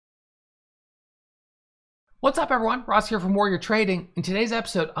What's up everyone, Ross here from Warrior Trading. In today's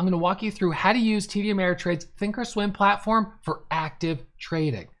episode, I'm going to walk you through how to use TD Ameritrade's ThinkorSwim platform for active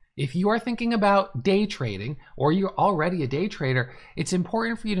trading. If you are thinking about day trading or you're already a day trader, it's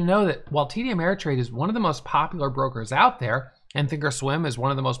important for you to know that while TD Ameritrade is one of the most popular brokers out there and ThinkorSwim is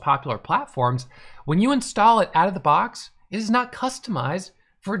one of the most popular platforms, when you install it out of the box, it is not customized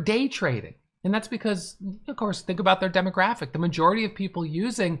for day trading. And that's because, of course, think about their demographic. The majority of people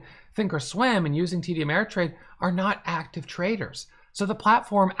using ThinkorSwim and using TD Ameritrade are not active traders. So the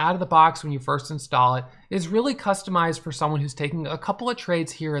platform out of the box when you first install it is really customized for someone who's taking a couple of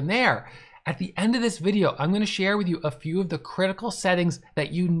trades here and there. At the end of this video, I'm going to share with you a few of the critical settings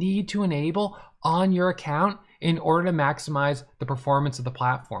that you need to enable on your account in order to maximize the performance of the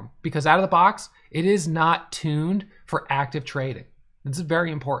platform. Because out of the box, it is not tuned for active trading. This is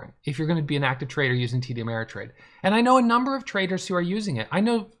very important if you're going to be an active trader using TD Ameritrade. And I know a number of traders who are using it. I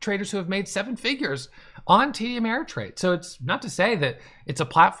know traders who have made 7 figures on TD Ameritrade. So it's not to say that it's a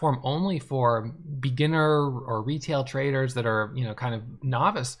platform only for beginner or retail traders that are, kind of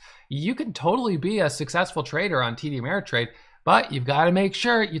novice. You can totally be a successful trader on TD Ameritrade, but you've got to make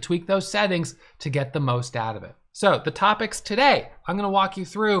sure you tweak those settings to get the most out of it. So the topics today, I'm going to walk you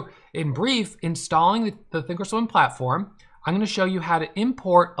through in brief installing the ThinkorSwim platform. I'm going to show you how to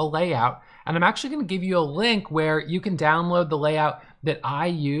import a layout, and I'm actually going to give you a link where you can download the layout that I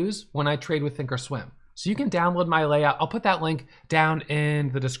use when I trade with ThinkorSwim. So you can download my layout. I'll put that link down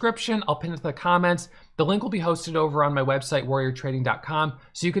in the description. I'll pin it to the comments. The link will be hosted over on my website, warriortrading.com.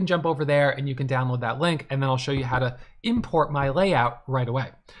 So you can jump over there and you can download that link, and then I'll show you how to import my layout right away.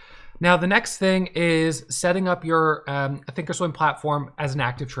 Now, the next thing is setting up your ThinkorSwim platform as an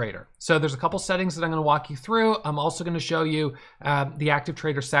active trader. So there's a couple settings that I'm going to walk you through. I'm also going to show you the active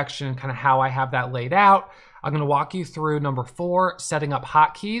trader section, kind of how I have that laid out. I'm going to walk you through number 4, setting up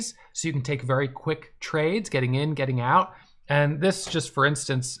hotkeys so you can take very quick trades, getting in, getting out. And this, just for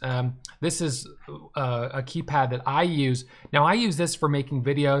instance, this is a keypad that I use. Now, I use this for making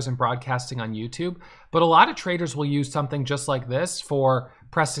videos and broadcasting on YouTube, but a lot of traders will use something just like this for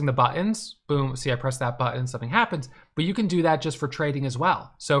pressing the buttons. Boom, see, I press that button, something happens, but you can do that just for trading as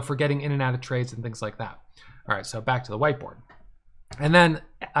well. So for getting in and out of trades and things like that. All right, so back to the whiteboard. And then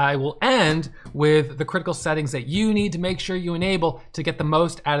I will end with the critical settings that you need to make sure you enable to get the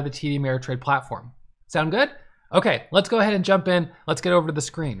most out of the TD Ameritrade platform. Sound good? Okay, let's go ahead and jump in. Let's get over to the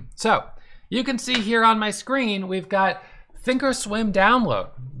screen. So you can see here on my screen, we've got ThinkorSwim download.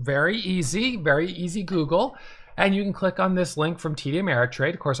 Very easy Google. And you can click on this link from TD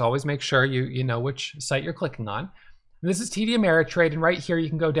Ameritrade. Of course, always make sure you know which site you're clicking on. This is TD Ameritrade, and right here you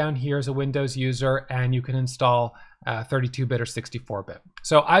can go down here as a Windows user and you can install 32-bit or 64-bit.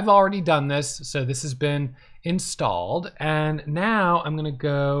 So I've already done this, so this has been installed, and now I'm gonna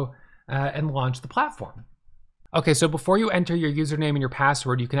go and launch the platform. Okay, so before you enter your username and your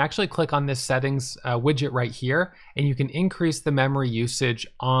password, you can actually click on this settings widget right here, and you can increase the memory usage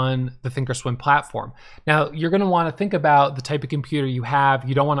on the ThinkorSwim platform. Now, you're gonna wanna think about the type of computer you have.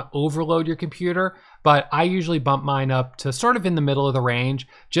 You don't wanna overload your computer, but I usually bump mine up to sort of in the middle of the range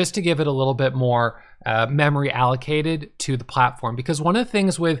just to give it a little bit more memory allocated to the platform. Because one of the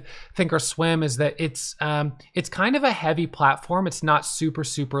things with ThinkorSwim is that it's kind of a heavy platform. It's not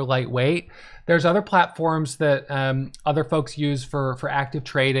super lightweight. There's other platforms that other folks use for active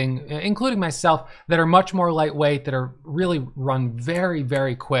trading, including myself, that are much more lightweight, that are really run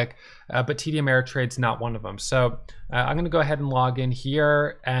very quick, but TD Ameritrade's not one of them. So I'm gonna go ahead and log in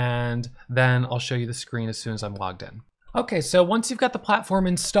here, and then I'll show you the screen as soon as I'm logged in. Okay, so once you've got the platform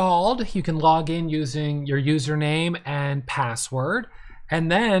installed, you can log in using your username and password, and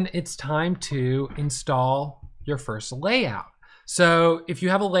then it's time to install your first layout. So if you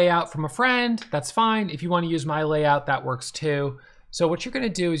have a layout from a friend, that's fine. If you want to use my layout, that works too. So what you're going to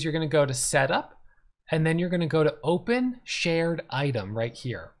do is you're going to go to Setup, and then you're going to go to Open Shared Item right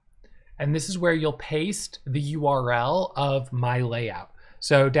here. And this is where you'll paste the URL of my layout.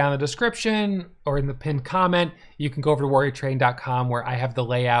 So down in the description or in the pinned comment, you can go over to warriortrading.com where I have the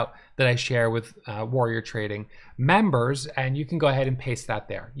layout that I share with Warrior Trading members, and you can go ahead and paste that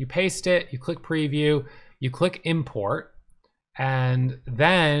there. You paste it, you click Preview, you click Import, and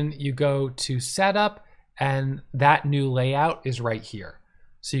then you go to Setup, and that new layout is right here.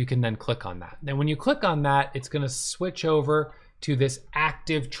 So you can then click on that. Then when you click on that, it's gonna switch over to this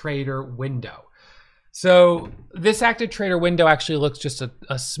ActiveTrader window. So this ActiveTrader window actually looks just a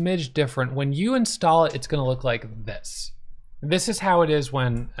smidge different. When you install it, it's gonna look like this. This is how it is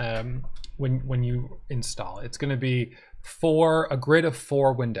when you install it. It's gonna be a grid of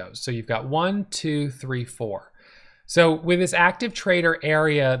 4 windows. So you've got 1, 2, 3, 4. So with this ActiveTrader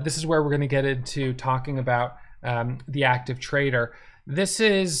area, this is where we're going to get into talking about the ActiveTrader. This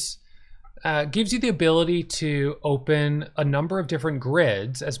is gives you the ability to open a number of different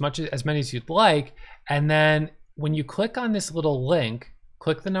grids, as many as you'd like, and then when you click on this little link,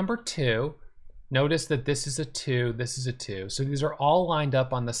 click the number 2. Notice that this is a 2, this is a 2. So these are all lined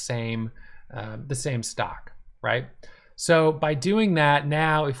up on the same stock, right? So by doing that,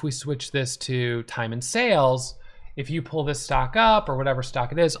 now if we switch this to time and sales, if you pull this stock up or whatever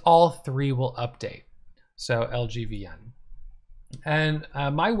stock it is, all 3 will update. So LGVN. And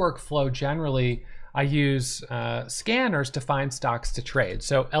my workflow generally, I use scanners to find stocks to trade.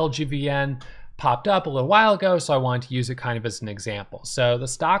 So LGVN popped up a little while ago, so I wanted to use it kind of as an example. So the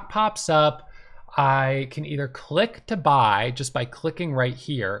stock pops up. I can either click to buy just by clicking right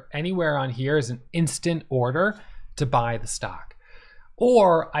here. Anywhere on here is an instant order to buy the stock.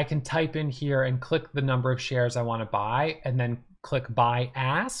 Or I can type in here and click the number of shares I want to buy and then click buy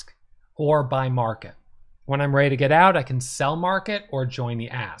ask or buy market. When I'm ready to get out, I can sell market or join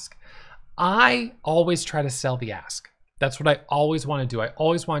the ask. I always try to sell the ask. That's what I always want to do. I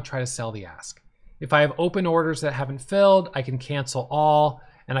always want to try to sell the ask. If I have open orders that haven't filled, I can cancel all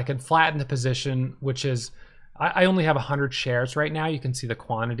and I can flatten the position, which is, I only have 100 shares right now. You can see the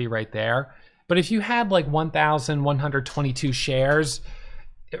quantity right there. But if you had like 1,122 shares,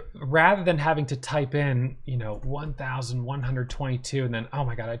 rather than having to type in, 1,122 and then, oh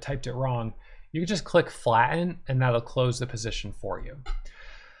my God, I typed it wrong, you can just click flatten and that'll close the position for you.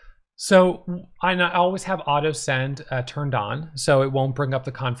 So I always have auto send turned on, so it won't bring up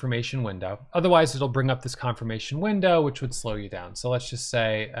the confirmation window. Otherwise, it'll bring up this confirmation window, which would slow you down. So let's just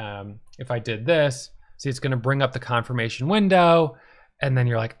say if I did this, see, it's going to bring up the confirmation window, and then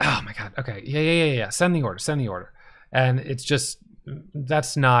you're like, oh my God, okay, yeah, send the order. And it's just,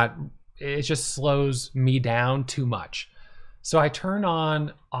 it just slows me down too much. So I turn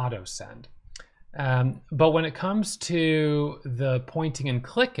on auto send. But when it comes to the pointing and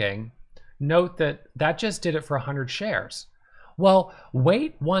clicking, note that just did it for 100 shares. Well,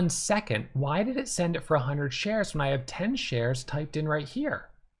 wait 1 second. Why did it send it for 100 shares when I have 10 shares typed in right here?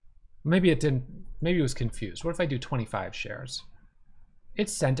 Maybe it didn't, maybe it was confused. What if I do 25 shares? It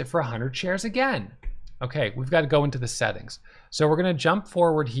sent it for 100 shares again. Okay, we've got to go into the settings. So we're going to jump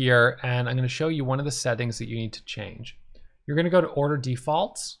forward here and I'm going to show you one of the settings that you need to change. You're going to go to order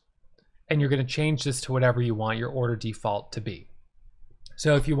defaults. And you're going to change this to whatever you want your order default to be.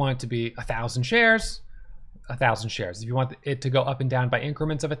 So if you want it to be 1,000 shares, 1,000 shares. If you want it to go up and down by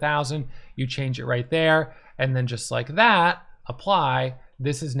increments of 1,000, you change it right there. And then just like that, apply.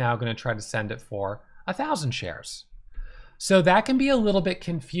 This is now going to try to send it for 1,000 shares. So that can be a little bit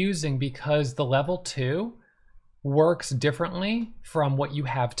confusing because the level 2 works differently from what you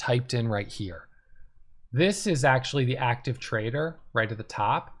have typed in right here. This is actually the ActiveTrader right at the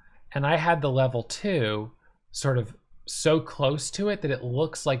top. And I had the level 2 sort of so close to it that it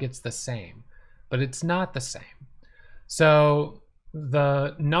looks like it's the same, but it's not the same. So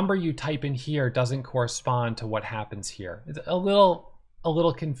the number you type in here doesn't correspond to what happens here. It's a little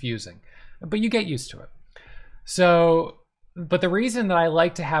confusing, but you get used to it. So, but the reason that I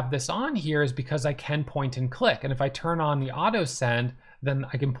like to have this on here is because I can point and click. And if I turn on the auto send, then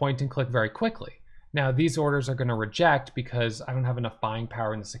I can point and click very quickly. Now these orders are going to reject because I don't have enough buying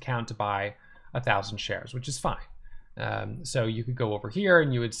power in this account to buy 1,000 shares, which is fine. So you could go over here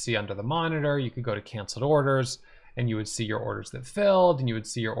and you would see under the monitor, you could go to canceled orders and you would see your orders that filled and you would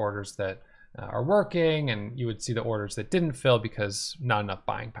see your orders that are working and you would see the orders that didn't fill because not enough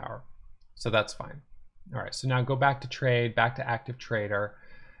buying power. So that's fine. All right, so now go back to trade, back to ActiveTrader.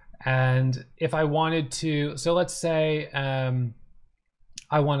 And if I wanted to, so let's say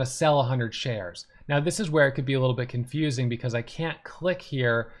I want to sell 100 shares. Now this is where it could be a little bit confusing because I can't click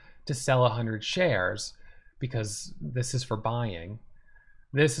here to sell 100 shares because this is for buying.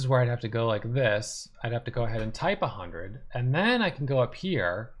 This is where I'd have to go like this. I'd have to go ahead and type 100 and then I can go up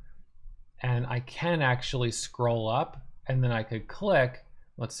here and I can actually scroll up and then I could click,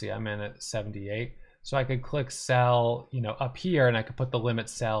 let's see, I'm in at 78. So I could click sell, up here and I could put the limit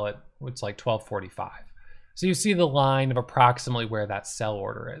sell at, it's like 1245. So you see the line of approximately where that sell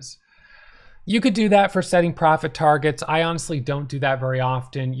order is. You could do that for setting profit targets. I honestly don't do that very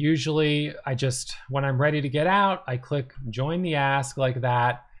often. Usually when I'm ready to get out, I click join the ask like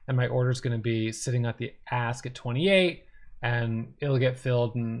that, and my order is going to be sitting at the ask at 28 and it'll get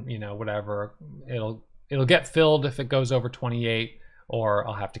filled and whatever. It'll get filled if it goes over 28 or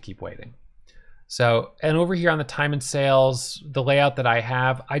I'll have to keep waiting. So, and over here on the time and sales, the layout that I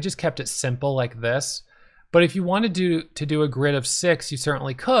have, I just kept it simple like this. But if you wanted to do a grid of 6, you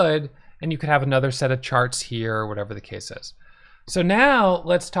certainly could. and you could have another set of charts here, or whatever the case is. So now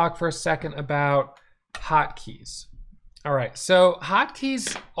let's talk for a second about hotkeys. All right, so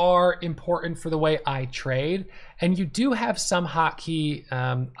hotkeys are important for the way I trade, and you do have some hotkey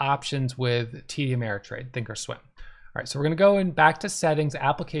options with TD Ameritrade, ThinkorSwim. All right, so we're gonna go in back to settings,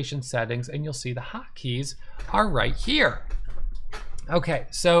 application settings, and you'll see the hotkeys are right here. Okay,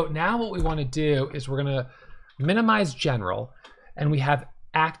 so now what we wanna do is we're gonna minimize general, and we have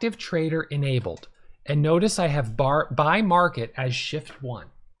ActiveTrader enabled. And notice I have buy market as shift 1,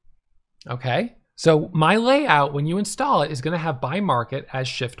 okay? So my layout, when you install it, is gonna have buy market as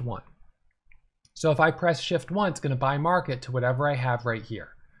shift 1. So if I press shift 1, it's gonna buy market to whatever I have right here.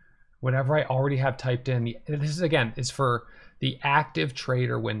 Whatever I already have typed in. This is, again, is for the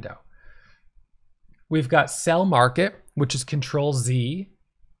ActiveTrader window. We've got sell market, which is Control Z.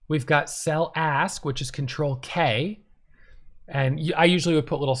 We've got sell ask, which is Control K. And I usually would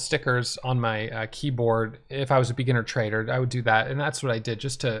put little stickers on my keyboard. If I was a beginner trader, I would do that. And that's what I did,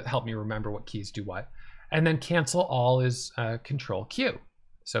 just to help me remember what keys do what. And then cancel all is Control Q.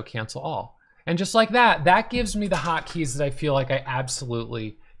 So cancel all. And just like that, that gives me the hotkeys that I feel like I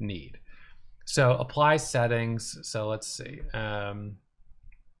absolutely need. So apply settings. So let's see.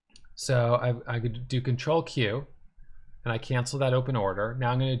 So I could do Control Q, and I cancel that open order.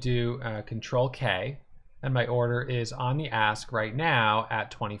 Now I'm going to do Control K. And my order is on the ask right now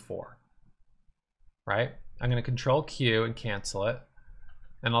at 24, right? I'm gonna Control Q and cancel it.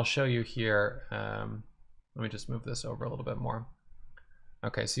 And I'll show you here, let me just move this over a little bit more.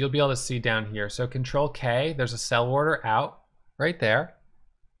 Okay, so you'll be able to see down here. So Control K, there's a sell order out right there.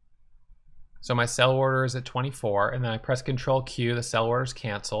 So my sell order is at 24, and then I press Control Q, the sell order is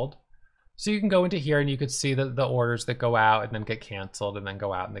canceled. So you can go into here and you could see the orders that go out and then get canceled and then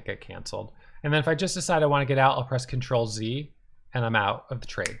go out and they get canceled. And then if I just decide I want to get out, I'll press Control Z and I'm out of the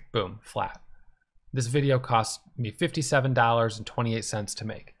trade. Boom, flat. This video cost me $57.28 to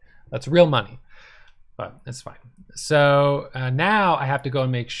make. That's real money, but it's fine. So now I have to go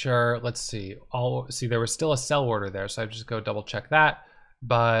and make sure, let's see, there was still a sell order there, so I just go double check that.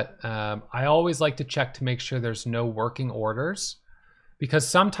 But I always like to check to make sure there's no working orders, because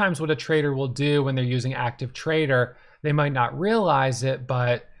sometimes what a trader will do when they're using ActiveTrader, they might not realize it,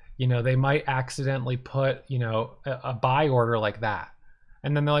 but they might accidentally put, a buy order like that.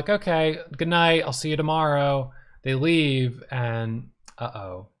 And then they're like, okay, good night, I'll see you tomorrow. They leave and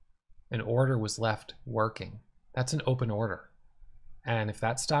uh-oh, an order was left working. That's an open order. And if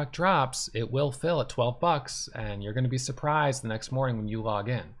that stock drops, it will fill at 12 bucks and you're gonna be surprised the next morning when you log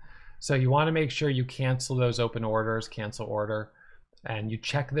in. So you wanna make sure you cancel those open orders, cancel order, and you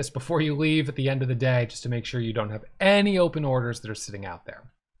check this before you leave at the end of the day just to make sure you don't have any open orders that are sitting out there.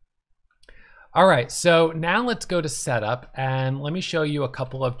 All right, so now let's go to setup and let me show you a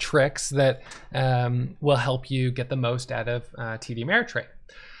couple of tricks that will help you get the most out of TD Ameritrade.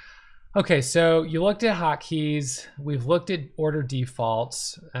 Okay, so you looked at hotkeys, we've looked at order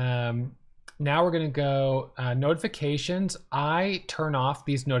defaults. Now we're gonna go notifications. I turn off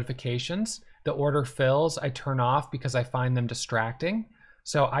these notifications. The order fills, I turn off because I find them distracting.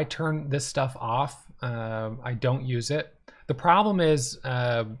 So I turn this stuff off, I don't use it. The problem is,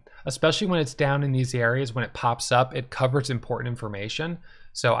 especially when it's down in these areas, when it pops up, it covers important information.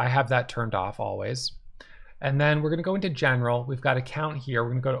 So I have that turned off always. And then we're gonna go into general. We've got account here. We're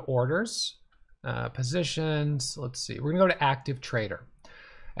gonna go to orders, positions. Let's see, we're gonna go to ActiveTrader.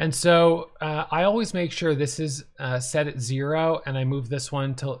 And so I always make sure this is set at 0 and I move this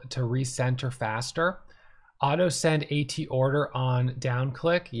one to recenter faster. Auto send AT order on down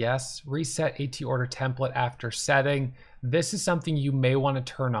click, yes. Reset AT order template after setting. This is something you may want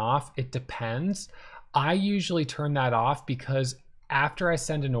to turn off. It depends. I usually turn that off because after I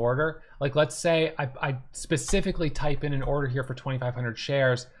send an order, like let's say I specifically type in an order here for 2,500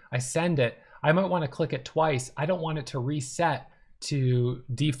 shares, I send it, I might want to click it twice. I don't want it to reset to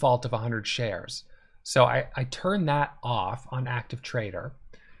default of 100 shares. So I turn that off on ActiveTrader.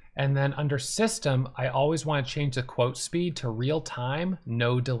 And then under system, I always want to change the quote speed to real time,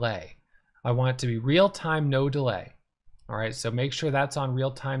 no delay. I want it to be real time, no delay. All right, so make sure that's on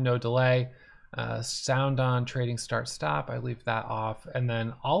real time, no delay. Sound on trading start stop, I leave that off. And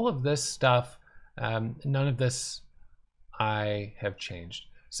then all of this stuff, none of this I have changed.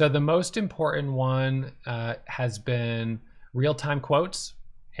 So the most important one has been real-time quotes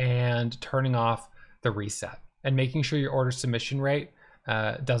and turning off the reset and making sure your order submission rate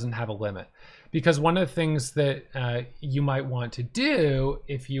doesn't have a limit. Because one of the things that you might want to do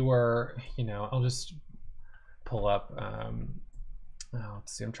if you were, I'll just pull up,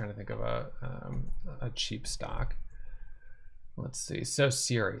 let's see, I'm trying to think of a cheap stock. let's see. So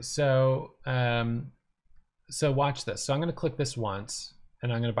Siri. So watch this. So I'm going to click this once,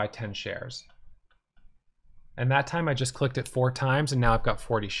 and I'm going to buy 10 shares. And that time I just clicked it 4 times, and now I've got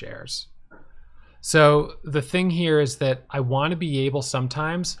 40 shares. So the thing here is that I want to be able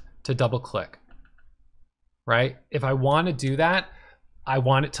sometimes to double click, right? If I want to do that, I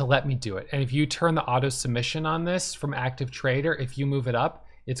want it to let me do it. And if you turn the auto submission on this from ActiveTrader, if you move it up,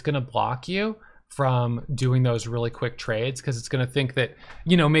 it's going to block you from doing those really quick trades, because it's going to think that,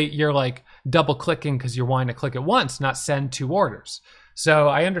 you know, you're like double clicking because you're wanting to click it once, not send 2 orders. So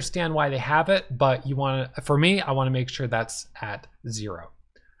I understand why they have it, but you want to, for me, I want to make sure that's at 0.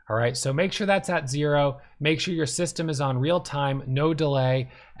 All right, so make sure that's at 0. Make sure your system is on real time, no delay.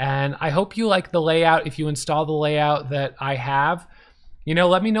 And I hope you like the layout. If you install the layout that I have, you know,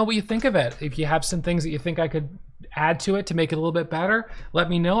 let me know what you think of it. If you have some things that you think I could add to it to make it a little bit better, let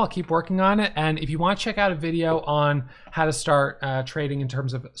me know. I'll keep working on it. And if you want to check out a video on how to start trading in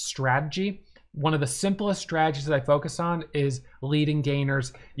terms of strategy, one of the simplest strategies that I focus on is leading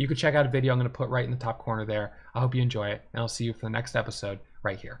gainers. You can check out a video I'm going to put right in the top corner there. I hope you enjoy it, and I'll see you for the next episode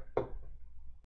right here.